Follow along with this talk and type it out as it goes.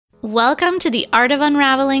Welcome to the Art of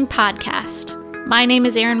Unraveling podcast. My name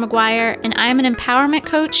is Erin McGuire, and I'm an empowerment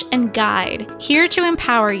coach and guide here to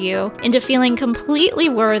empower you into feeling completely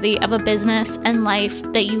worthy of a business and life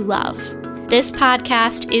that you love. This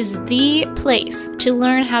podcast is the place to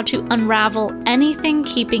learn how to unravel anything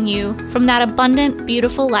keeping you from that abundant,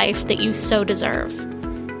 beautiful life that you so deserve.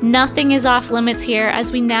 Nothing is off limits here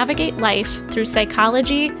as we navigate life through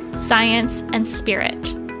psychology, science, and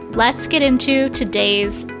spirit. Let's get into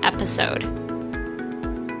today's episode.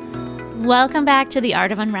 Welcome back to the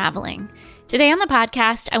Art of Unraveling. Today on the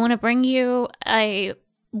podcast, I want to bring you a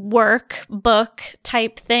workbook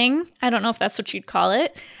type thing. I don't know if that's what you'd call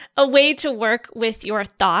it. A way to work with your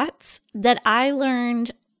thoughts that I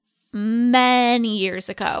learned many years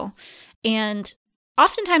ago. And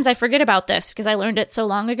oftentimes I forget about this because I learned it so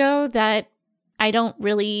long ago that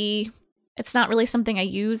it's not really something I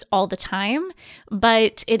use all the time,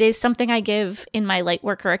 but it is something I give in my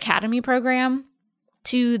Lightworker Academy program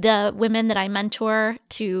to the women that I mentor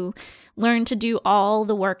to learn to do all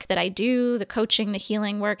the work that I do, the coaching, the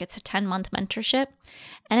healing work. It's a 10-month mentorship.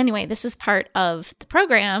 And anyway, this is part of the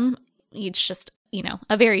program. It's just,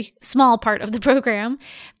 a very small part of the program,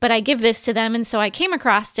 but I give this to them. And so I came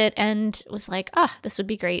across it and was like, this would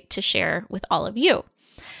be great to share with all of you.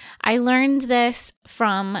 I learned this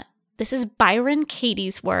is Byron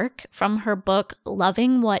Katie's work from her book,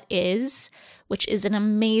 Loving What Is, which is an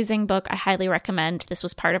amazing book. I highly recommend. This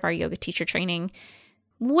was part of our yoga teacher training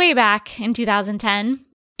way back in 2010.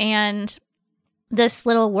 And this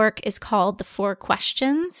little work is called The 4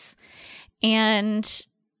 Questions. And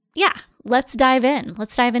let's dive in.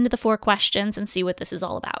 Let's dive into the 4 questions and see what this is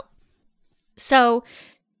all about. So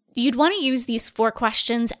you'd want to use these 4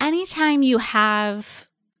 questions anytime you have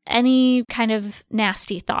any kind of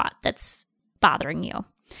nasty thought that's bothering you.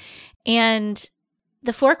 And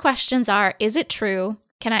the 4 questions are, is it true?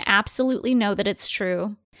 Can I absolutely know that it's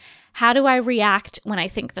true? How do I react when I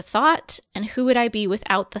think the thought? And who would I be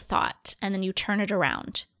without the thought? And then you turn it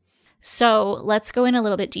around. So let's go in a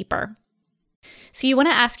little bit deeper. So you want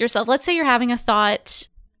to ask yourself, let's say you're having a thought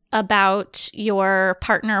about your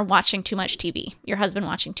partner watching too much TV, your husband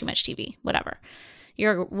watching too much TV, whatever,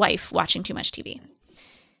 your wife watching too much TV.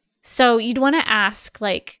 So you'd want to ask,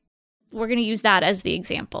 we're going to use that as the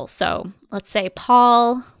example. So let's say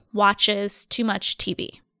Paul watches too much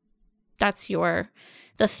TV. That's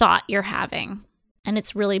the thought you're having, and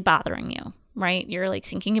it's really bothering you, right? You're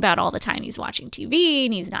thinking about all the time he's watching TV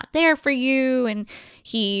and he's not there for you and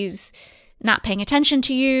he's not paying attention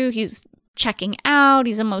to you. He's checking out.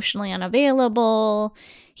 He's emotionally unavailable.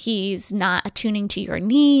 He's not attuning to your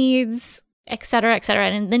needs, et cetera, et cetera.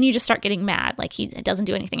 And then you just start getting mad, he doesn't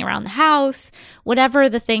do anything around the house, whatever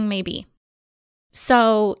the thing may be.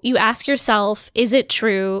 So you ask yourself, is it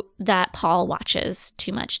true that Paul watches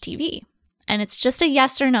too much TV? And it's just a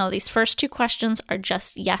yes or no. These first 2 questions are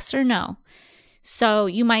just yes or no. So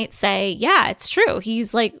you might say, yeah, it's true.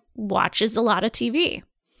 He's watches a lot of TV.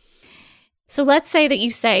 So let's say that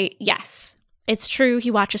you say, yes, it's true.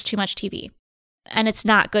 He watches too much TV and it's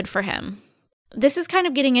not good for him. This is kind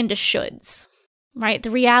of getting into shoulds, right? The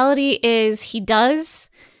reality is he does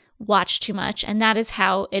watch too much, and that is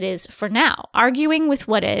how it is for now. Arguing with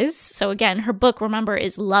what is. So again, her book, remember,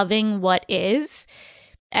 is Loving What Is.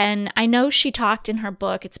 And I know she talked in her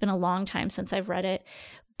book, it's been a long time since I've read it,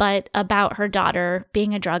 but about her daughter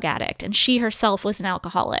being a drug addict. And she herself was an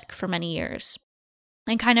alcoholic for many years.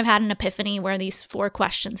 And kind of had an epiphany where these 4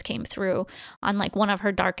 questions came through on one of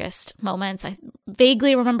her darkest moments. I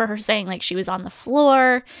vaguely remember her saying she was on the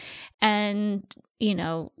floor and,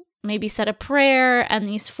 maybe said a prayer and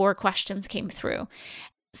these 4 questions came through.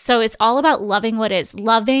 So it's all about loving what is,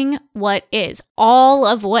 all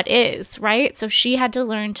of what is, right? So she had to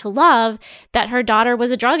learn to love that her daughter was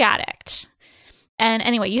a drug addict. And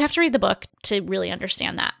anyway, you have to read the book to really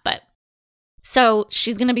understand that. But so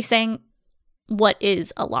she's going to be saying what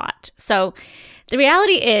is a lot. So the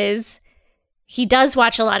reality is he does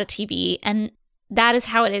watch a lot of TV, and that is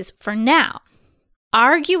how it is for now.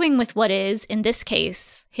 Arguing with what is, in this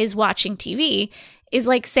case, his watching TV, is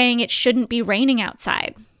like saying it shouldn't be raining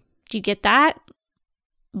outside. Do you get that?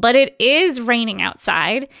 But it is raining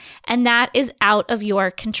outside, and that is out of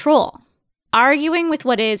your control. Arguing with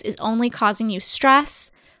what is only causing you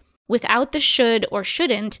stress. Without the should or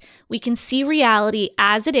shouldn't, we can see reality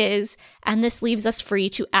as it is, and this leaves us free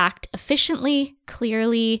to act efficiently,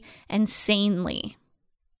 clearly, and sanely.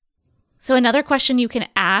 So another question you can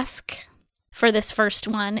ask for this first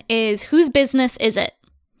one is, whose business is it?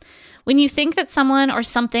 When you think that someone or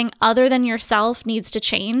something other than yourself needs to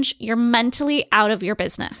change, you're mentally out of your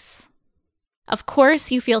business. Of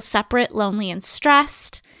course, you feel separate, lonely, and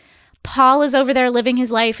stressed. Paul is over there living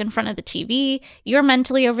his life in front of the TV. You're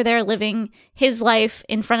mentally over there living his life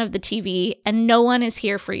in front of the TV, and no one is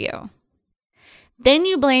here for you. Then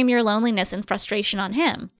you blame your loneliness and frustration on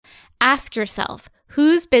him. Ask yourself,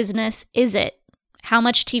 whose business is it how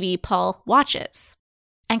much TV Paul watches?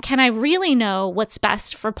 And can I really know what's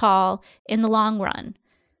best for Paul in the long run?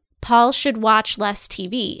 Paul should watch less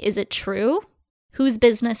TV. Is it true? Whose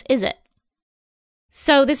business is it?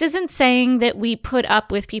 So this isn't saying that we put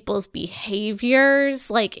up with people's behaviors,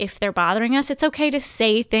 like if they're bothering us. It's okay to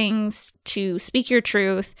say things, to speak your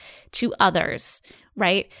truth to others,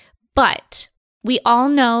 right? But we all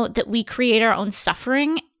know that we create our own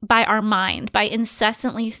suffering by our mind, by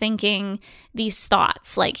incessantly thinking these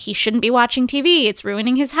thoughts like he shouldn't be watching TV, it's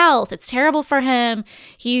ruining his health, it's terrible for him,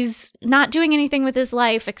 he's not doing anything with his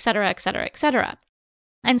life, etc., etc., etc.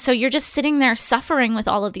 And so you're just sitting there suffering with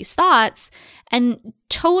all of these thoughts and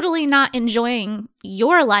totally not enjoying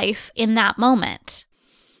your life in that moment.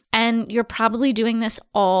 And you're probably doing this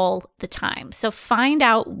all the time. So find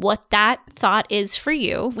out what that thought is for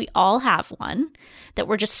you. We all have one that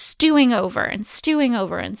we're just stewing over and stewing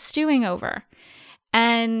over and stewing over.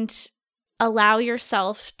 And allow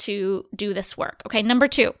yourself to do this work. Okay, number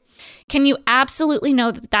 2, can you absolutely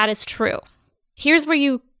know that that is true? Here's where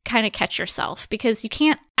you kind of catch yourself, because you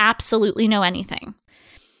can't absolutely know anything.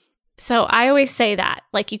 So I always say that,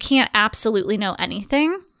 like, you can't absolutely know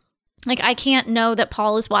anything. Like, I can't know that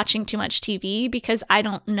Paul is watching too much TV because I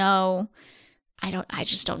don't know. I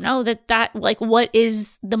just don't know that like, what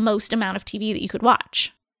is the most amount of TV that you could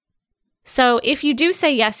watch? So if you do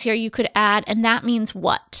say yes here, you could add, and that means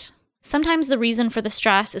what? Sometimes the reason for the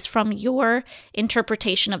stress is from your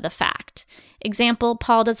interpretation of the fact. Example,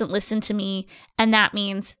 Paul doesn't listen to me, and that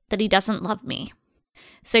means that he doesn't love me.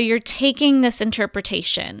 So you're taking this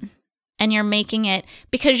interpretation and you're making it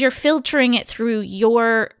because you're filtering it through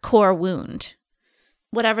your core wound,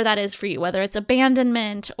 whatever that is for you, whether it's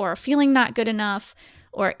abandonment or feeling not good enough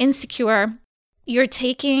or insecure. You're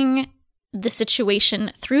taking the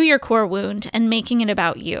situation through your core wound and making it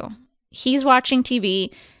about you. He's watching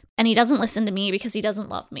TV and he doesn't listen to me because he doesn't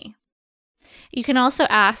love me. You can also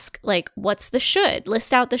ask, like, what's the should?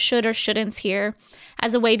 List out the should or shouldn'ts here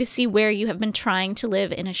as a way to see where you have been trying to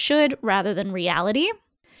live in a should rather than reality.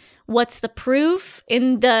 What's the proof?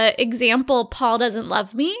 In the example, Paul doesn't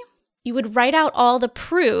love me, you would write out all the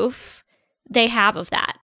proof they have of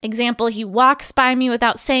that. Example, he walks by me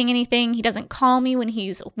without saying anything. He doesn't call me when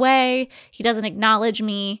he's away. He doesn't acknowledge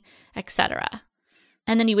me, etc.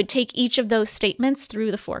 And then you would take each of those statements through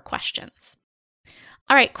the 4 questions.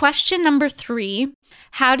 All right, question number 3.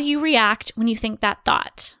 How do you react when you think that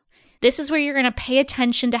thought? This is where you're going to pay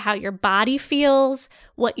attention to how your body feels,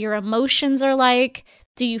 what your emotions are like.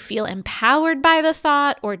 Do you feel empowered by the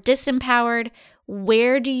thought or disempowered?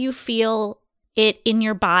 Where do you feel it in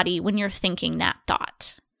your body when you're thinking that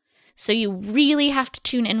thought? So you really have to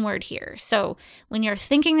tune inward here. So when you're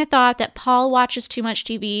thinking the thought that Paul watches too much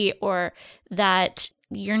TV or that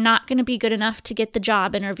you're not going to be good enough to get the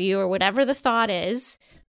job interview or whatever the thought is,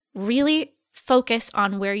 really focus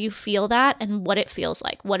on where you feel that and what it feels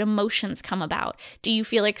like, what emotions come about. Do you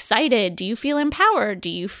feel excited? Do you feel empowered? Do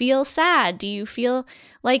you feel sad? Do you feel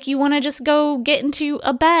like you want to just go get into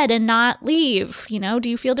a bed and not leave? Do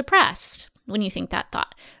you feel depressed when you think that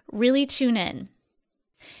thought? Really tune in.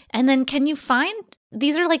 And then can you find,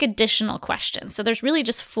 these are like additional questions. So there's really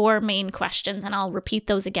just 4 main questions, and I'll repeat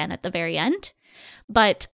those again at the very end.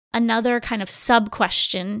 But another kind of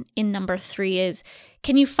sub-question in number 3 is,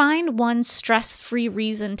 can you find one stress-free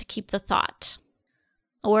reason to keep the thought?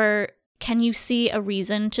 Or can you see a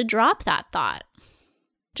reason to drop that thought?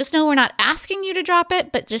 Just know we're not asking you to drop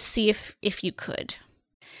it, but just see if you could.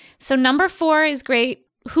 So number 4 is great.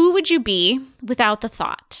 Who would you be without the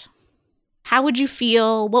thought? How would you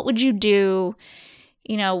feel? What would you do?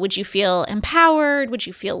 Would you feel empowered? Would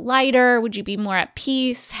you feel lighter? Would you be more at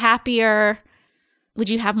peace, happier? Would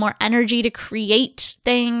you have more energy to create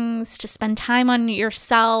things, to spend time on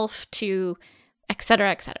yourself, to et cetera,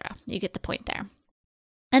 et cetera? You get the point there.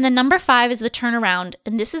 And then number 5 is the turnaround.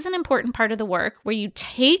 And this is an important part of the work where you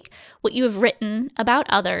take what you have written about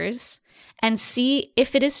others and see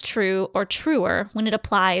if it is true or truer when it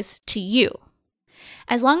applies to you.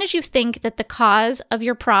 As long as you think that the cause of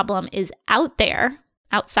your problem is out there,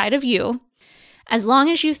 outside of you, as long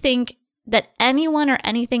as you think that anyone or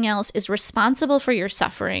anything else is responsible for your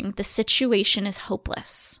suffering, the situation is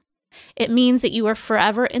hopeless. It means that you are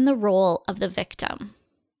forever in the role of the victim.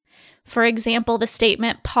 For example, the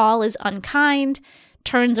statement, Paul is unkind,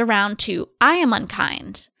 turns around to, I am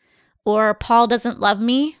unkind. Or Paul doesn't love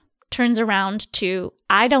me, turns around to,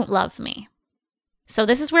 I don't love me. So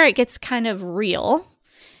this is where it gets kind of real,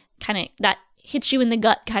 kind of that hits you in the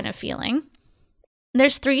gut kind of feeling.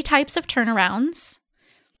 There's 3 types of turnarounds.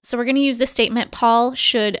 So we're going to use the statement, Paul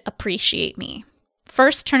should appreciate me.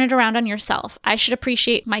 First, turn it around on yourself. I should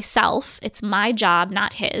appreciate myself. It's my job,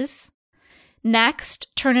 not his.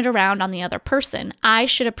 Next, turn it around on the other person. I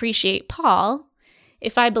should appreciate Paul.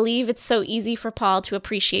 If I believe it's so easy for Paul to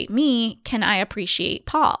appreciate me, can I appreciate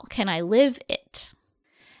Paul? Can I live it?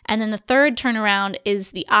 And then the third turnaround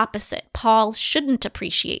is the opposite. Paul shouldn't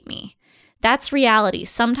appreciate me. That's reality.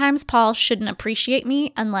 Sometimes Paul shouldn't appreciate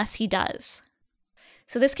me unless he does.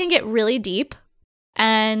 So this can get really deep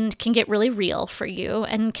and can get really real for you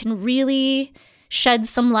and can really shed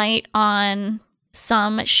some light on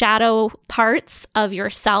some shadow parts of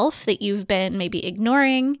yourself that you've been maybe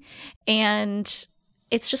ignoring. And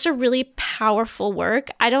it's just a really powerful work.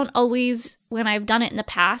 I don't always, when I've done it in the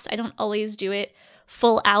past, I don't always do it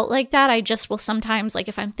full out like that. I just will sometimes, like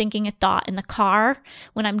if I'm thinking a thought in the car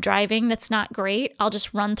when I'm driving that's not great, I'll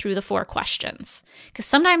just run through the 4 questions. Because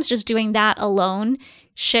sometimes just doing that alone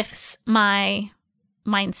shifts my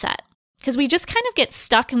mindset. Because we just kind of get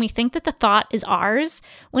stuck and we think that the thought is ours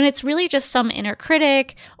when it's really just some inner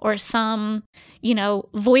critic or some,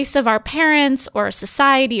 voice of our parents or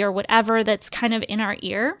society or whatever that's kind of in our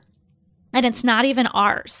ear. And it's not even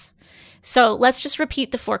ours. So let's just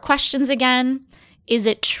repeat the 4 questions again. Is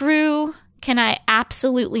it true? Can I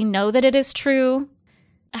absolutely know that it is true?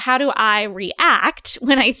 How do I react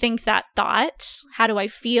when I think that thought? How do I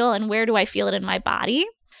feel and where do I feel it in my body?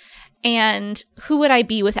 And who would I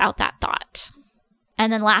be without that thought?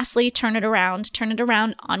 And then lastly, turn it around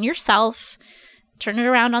on yourself, turn it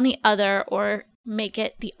around on the other, or make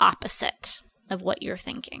it the opposite of what you're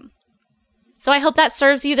thinking. So I hope that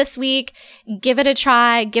serves you this week. Give it a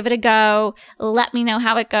try, give it a go. Let me know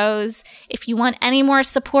how it goes. If you want any more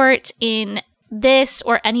support in this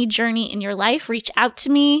or any journey in your life, reach out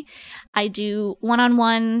to me. I do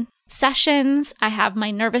one-on-one sessions. I have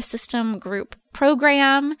my nervous system group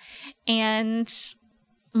program and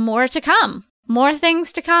more to come. More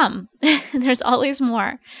things to come. There's always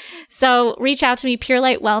more. So reach out to me.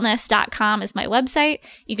 purelightwellness.com is my website.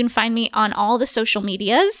 You can find me on all the social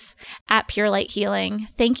medias at Pure Light Healing.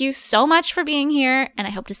 Thank you so much for being here, and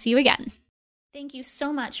I hope to see you again. Thank you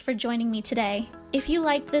so much for joining me today. If you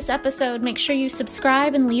liked this episode, make sure you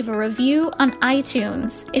subscribe and leave a review on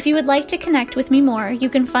iTunes. If you would like to connect with me more, you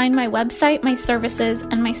can find my website, my services,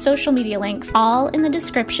 and my social media links all in the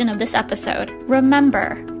description of this episode.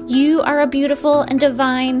 Remember, you are a beautiful and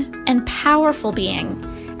divine and powerful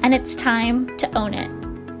being, and it's time to own it.